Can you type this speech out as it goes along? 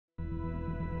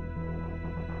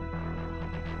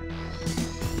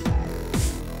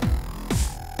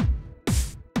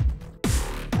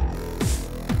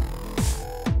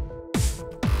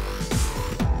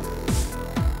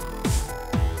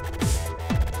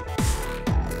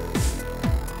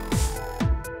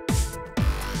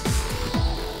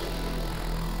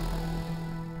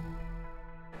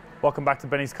Welcome back to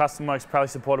Benny's Custom Works, proudly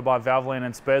supported by Valvoline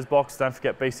and Sparesbox. Don't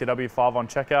forget BCW5 on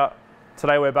checkout.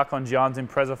 Today we're back on Gian's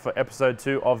Impreza for episode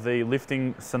 2 of the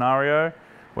lifting scenario.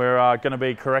 We're going to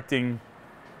be correcting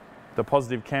the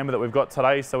positive camber that we've got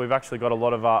today. So we've actually got a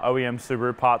lot of OEM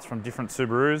Subaru parts from different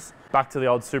Subarus, back to the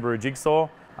old Subaru jigsaw.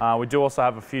 We do also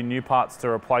have a few new parts to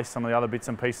replace some of the other bits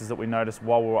and pieces that we noticed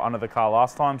while we were under the car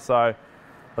last time. So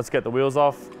let's get the wheels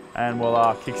off and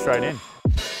we'll kick straight in.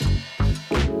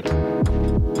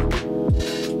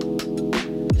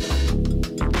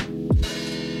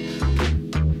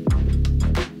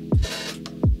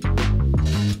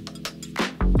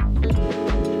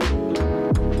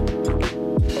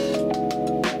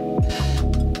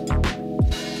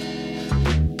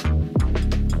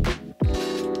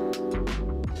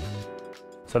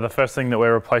 So the first thing that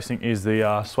we're replacing is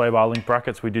the sway bar link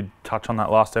brackets. We did touch on that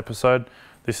last episode.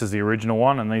 This is the original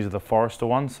one and these are the Forester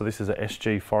ones. So this is a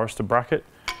SG Forester bracket.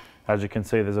 As you can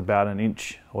see, there's about an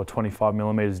inch or 25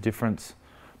 millimeters difference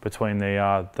between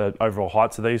the overall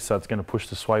heights of these. So it's going to push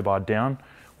the sway bar down,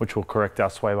 which will correct our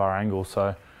sway bar angle. So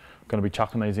I'm going to be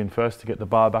chucking these in first to get the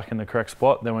bar back in the correct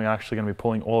spot. Then we're actually going to be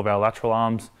pulling all of our lateral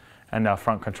arms and our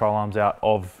front control arms out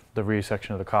of the rear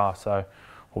section of the car. So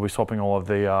we'll be swapping all of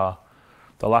the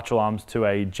lateral arms to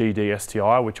a GD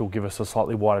STI, which will give us a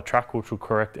slightly wider track, which will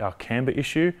correct our camber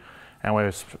issue. And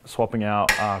we're swapping our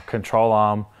control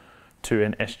arm to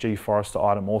an SG Forester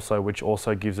item also, which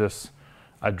also gives us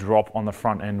a drop on the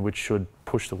front end, which should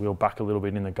push the wheel back a little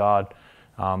bit in the guard.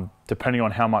 Depending on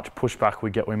how much pushback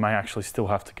we get, we may actually still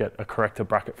have to get a corrector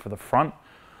bracket for the front,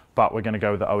 but we're going to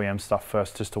go with the OEM stuff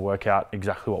first just to work out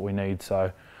exactly what we need.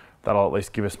 So that'll at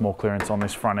least give us more clearance on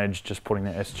this front edge, just putting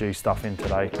the SG stuff in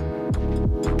today.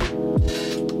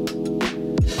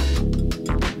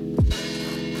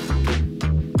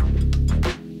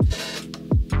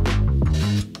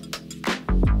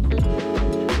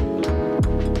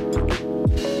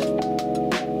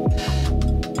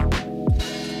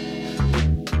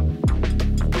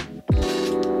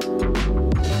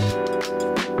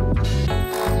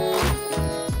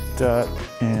 Dirt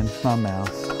in my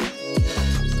mouth.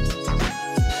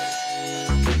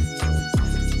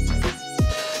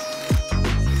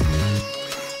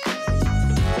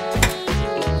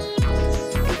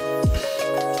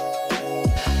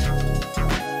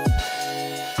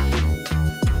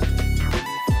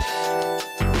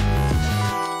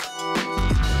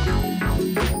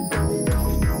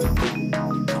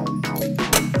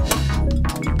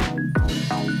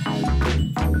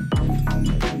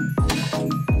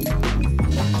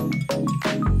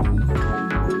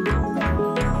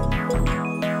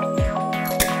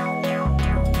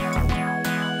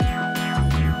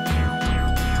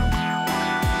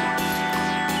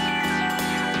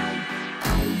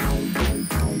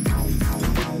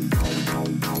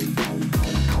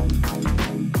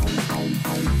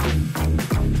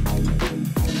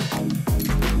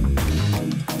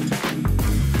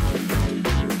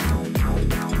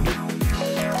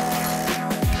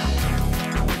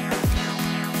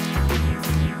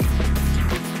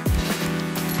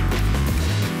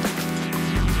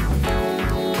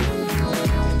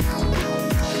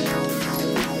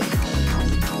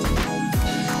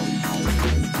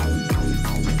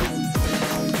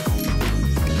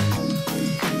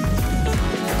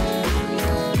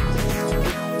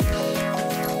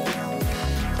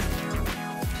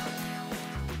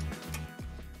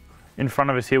 In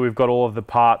front of us here, we've got all of the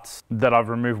parts that I've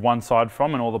removed one side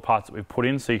from and all the parts that we've put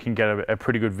in, so you can get a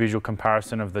pretty good visual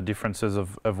comparison of the differences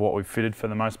of what we've fitted for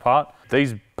the most part.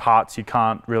 These parts, you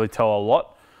can't really tell a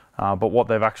lot, but what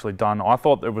they've actually done, I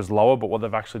thought it was lower, but what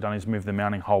they've actually done is move the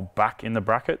mounting hole back in the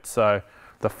bracket. So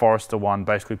the Forester one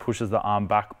basically pushes the arm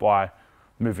back by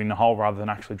moving the hole rather than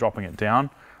actually dropping it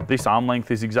down. This arm length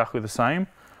is exactly the same,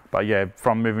 but yeah,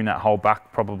 from moving that hole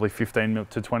back probably 15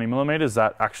 to 20 millimeters,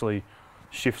 that actually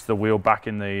shifts the wheel back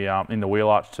in the wheel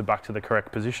arch back to the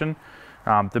correct position.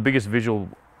 The biggest visual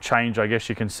change, I guess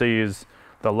you can see, is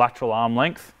the lateral arm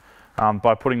length.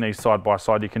 By putting these side by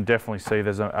side, you can definitely see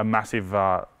there's a massive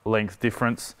length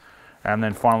difference. And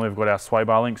then finally, we've got our sway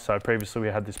bar link. So previously we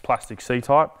had this plastic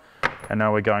C-type, and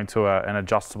now we're going to an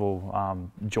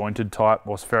adjustable jointed type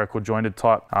or spherical jointed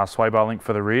type sway bar link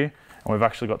for the rear. And we've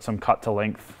actually got some cut to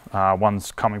length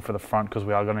ones coming for the front, because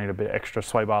we are going to need a bit extra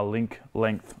sway bar link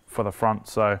length for the front.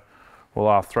 So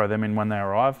we'll throw them in when they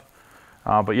arrive.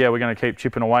 But yeah, we're going to keep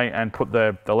chipping away and put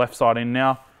the left side in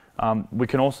now. We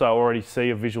can also already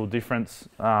see a visual difference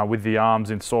with the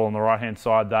arms installed on the right hand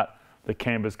side, that the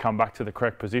camber's come back to the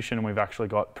correct position, and we've actually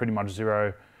got pretty much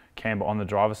zero camber on the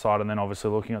driver's side. And then obviously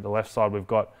looking at the left side, we've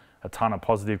got a ton of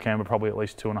positive camber, probably at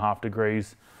least 2.5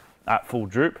 degrees at full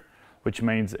droop. which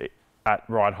means at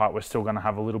ride height we're still going to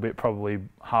have a little bit, probably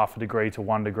 0.5 degree to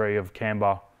 1 degree of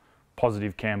camber,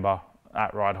 positive camber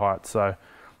at ride height. So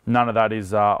none of that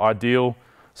is ideal.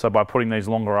 So by putting these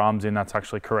longer arms in, that's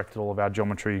actually corrected all of our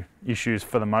geometry issues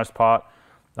for the most part.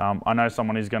 I know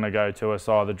someone is going to go to us,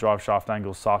 oh, the drive shaft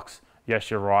angle sucks. Yes,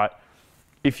 you're right.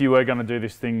 If you were going to do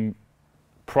this thing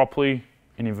properly,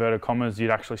 in inverted commas, you'd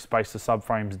actually space the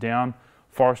subframes down.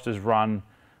 Foresters run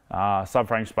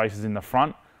subframe spacers in the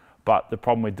front, but the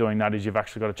problem with doing that is you've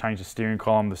actually got to change the steering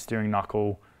column, the steering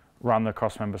knuckle, run the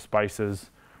crossmember spacers,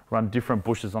 run different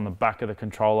bushes on the back of the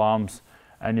control arms,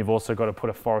 and you've also got to put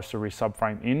a Forester rear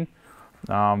subframe in.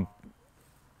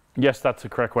 Yes, that's the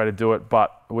correct way to do it,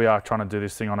 but we are trying to do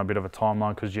this thing on a bit of a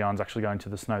timeline because Gian's actually going to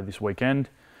the snow this weekend.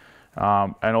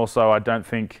 And also, I don't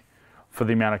think for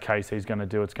the amount of case he's going to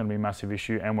do, it's going to be a massive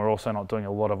issue. And we're also not doing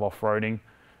a lot of off-roading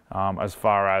as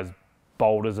far as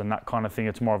boulders and that kind of thing.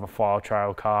 It's more of a file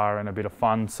trail car and a bit of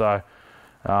fun. So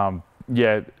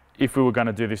yeah, if we were going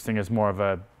to do this thing as more of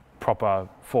a proper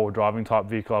forward driving type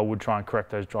vehicle, I would try and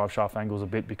correct those drive shaft angles a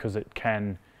bit because it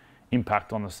can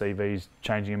impact on the CVs,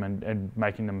 changing them and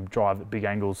making them drive at big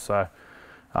angles. So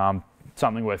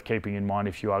something worth keeping in mind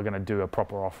if you are going to do a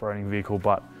proper off-roading vehicle,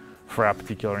 but for our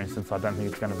particular instance, I don't think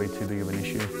it's going to be too big of an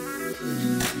issue.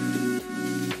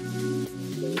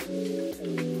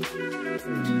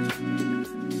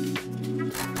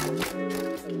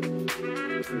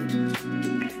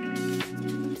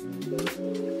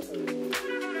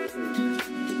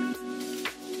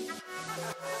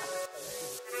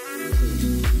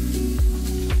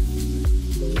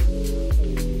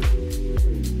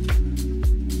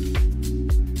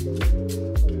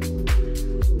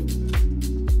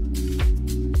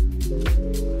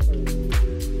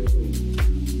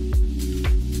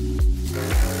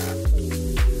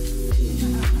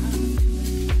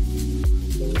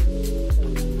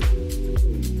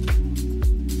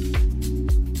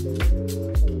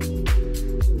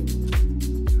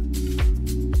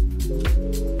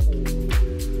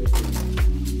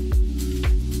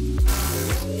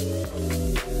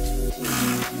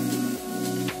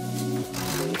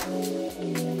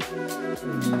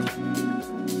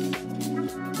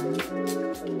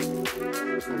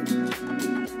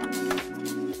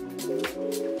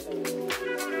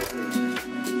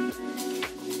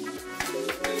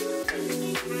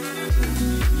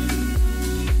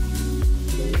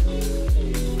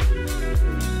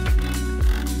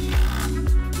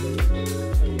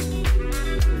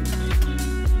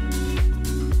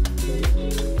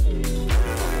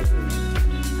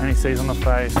 Any C's on the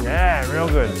face, yeah, real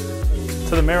good.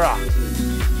 To the mirror.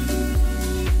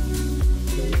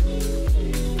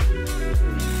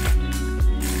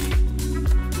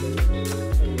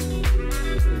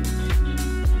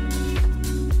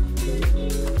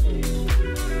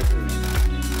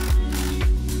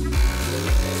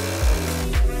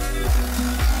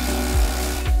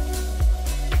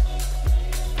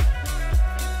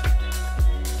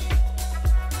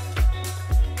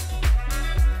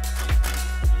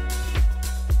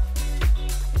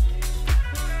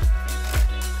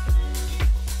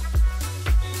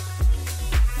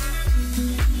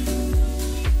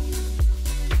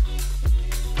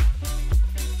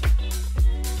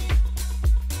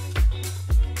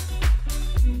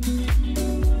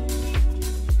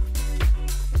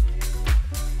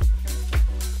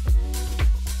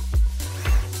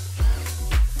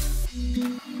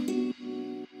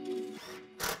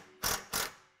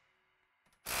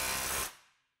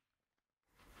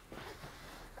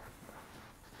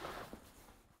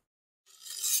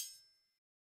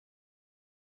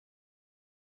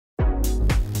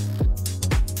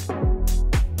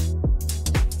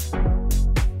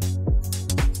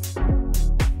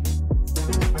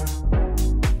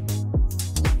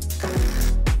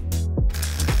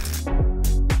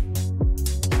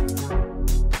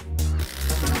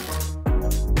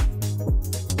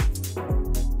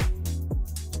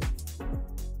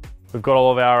 We've got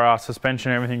all of our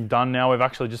suspension and everything done now. We've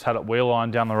actually just had it wheel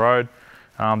lined down the road.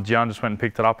 Gian just went and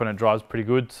picked it up and it drives pretty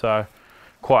good, so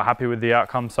quite happy with the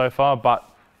outcome so far. But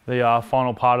the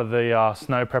final part of the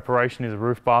snow preparation is a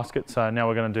roof basket, so now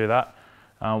we're going to do that.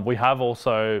 We have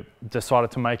also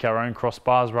decided to make our own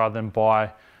crossbars rather than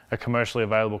buy a commercially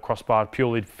available crossbar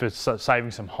purely for saving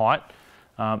some height.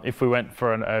 If we went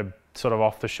for a sort of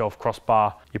off-the-shelf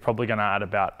crossbar, you're probably going to add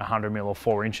about 100 mil or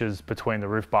 4 inches between the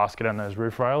roof basket and those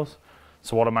roof rails.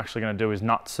 So what I'm actually going to do is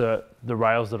nutsert the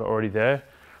rails that are already there,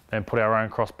 then put our own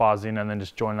crossbars in and then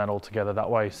just join that all together that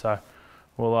way. So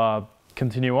we'll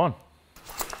continue on.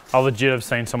 I legit have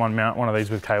seen someone mount one of these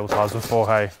with cable ties before,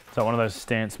 hey. Is that one of those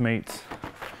stance meets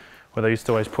where they used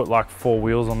to always put like 4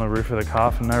 wheels on the roof of the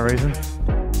car for no reason.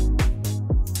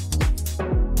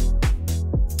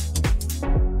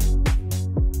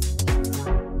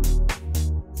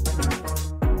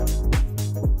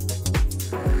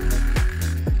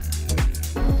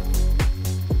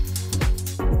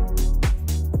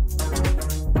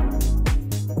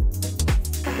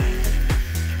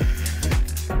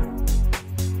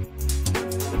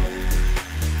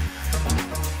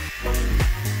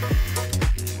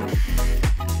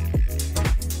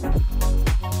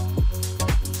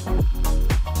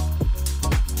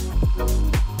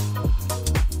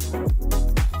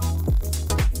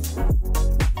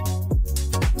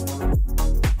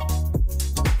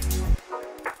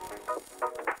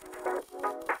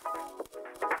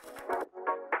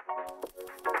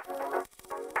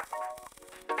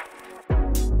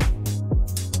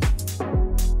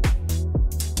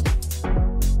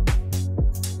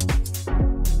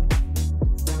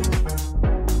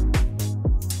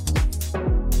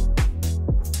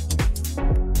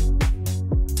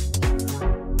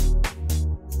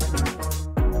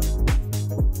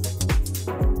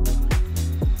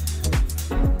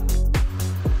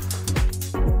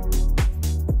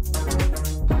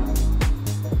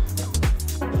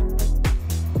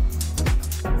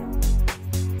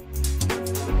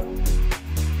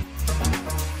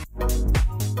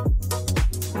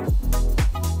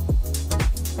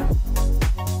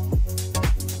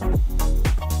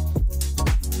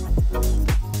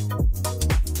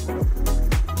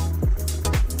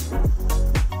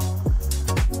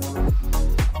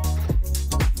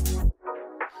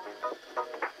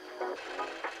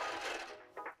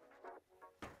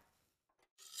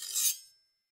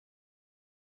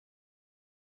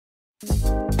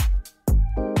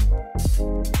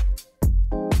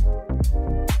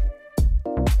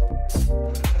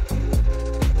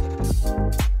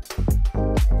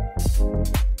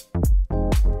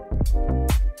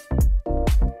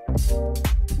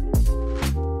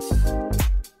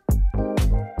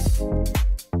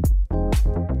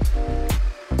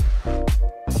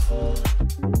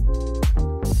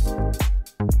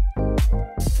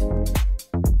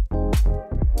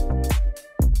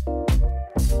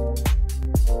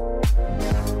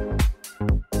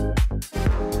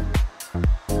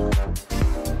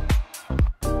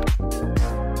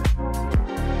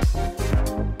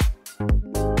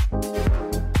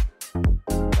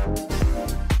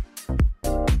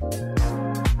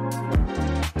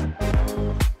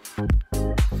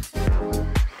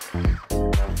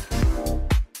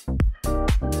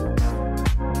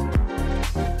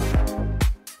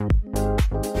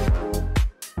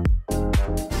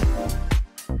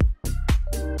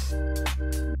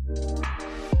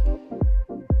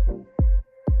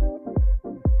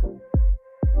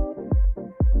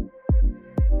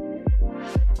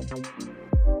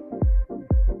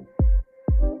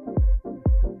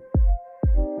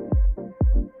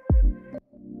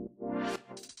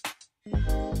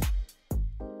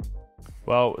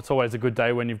 Well, it's always a good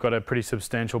day when you've got a pretty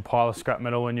substantial pile of scrap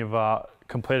metal and you've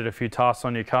completed a few tasks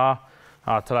on your car.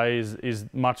 Today is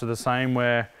much of the same,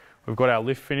 where we've got our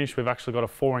lift finished. We've actually got a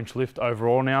 4-inch lift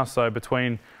overall now, so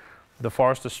between the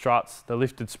Forester struts, the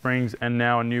lifted springs, and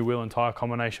now a new wheel and tyre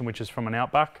combination, which is from an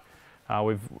Outback.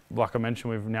 Like I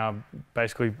mentioned, we've now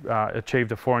basically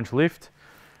achieved a 4-inch lift,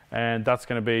 and that's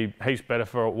going to be heaps better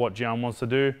for what Gian wants to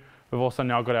do. We've also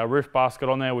now got our roof basket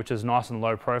on there, which is nice and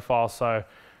low profile, so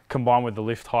combined with the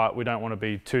lift height, we don't want to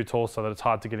be too tall so that it's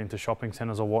hard to get into shopping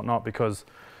centres or whatnot, because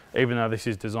even though this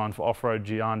is designed for off-road,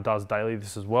 Gian does daily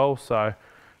this as well, so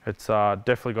it's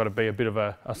definitely got to be a bit of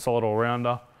a solid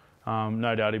all-rounder.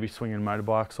 No doubt he'll be swinging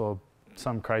motorbikes or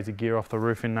some crazy gear off the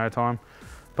roof in no time,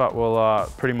 but we'll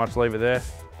pretty much leave it there.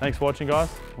 Thanks for watching, guys.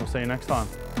 We'll see you next time.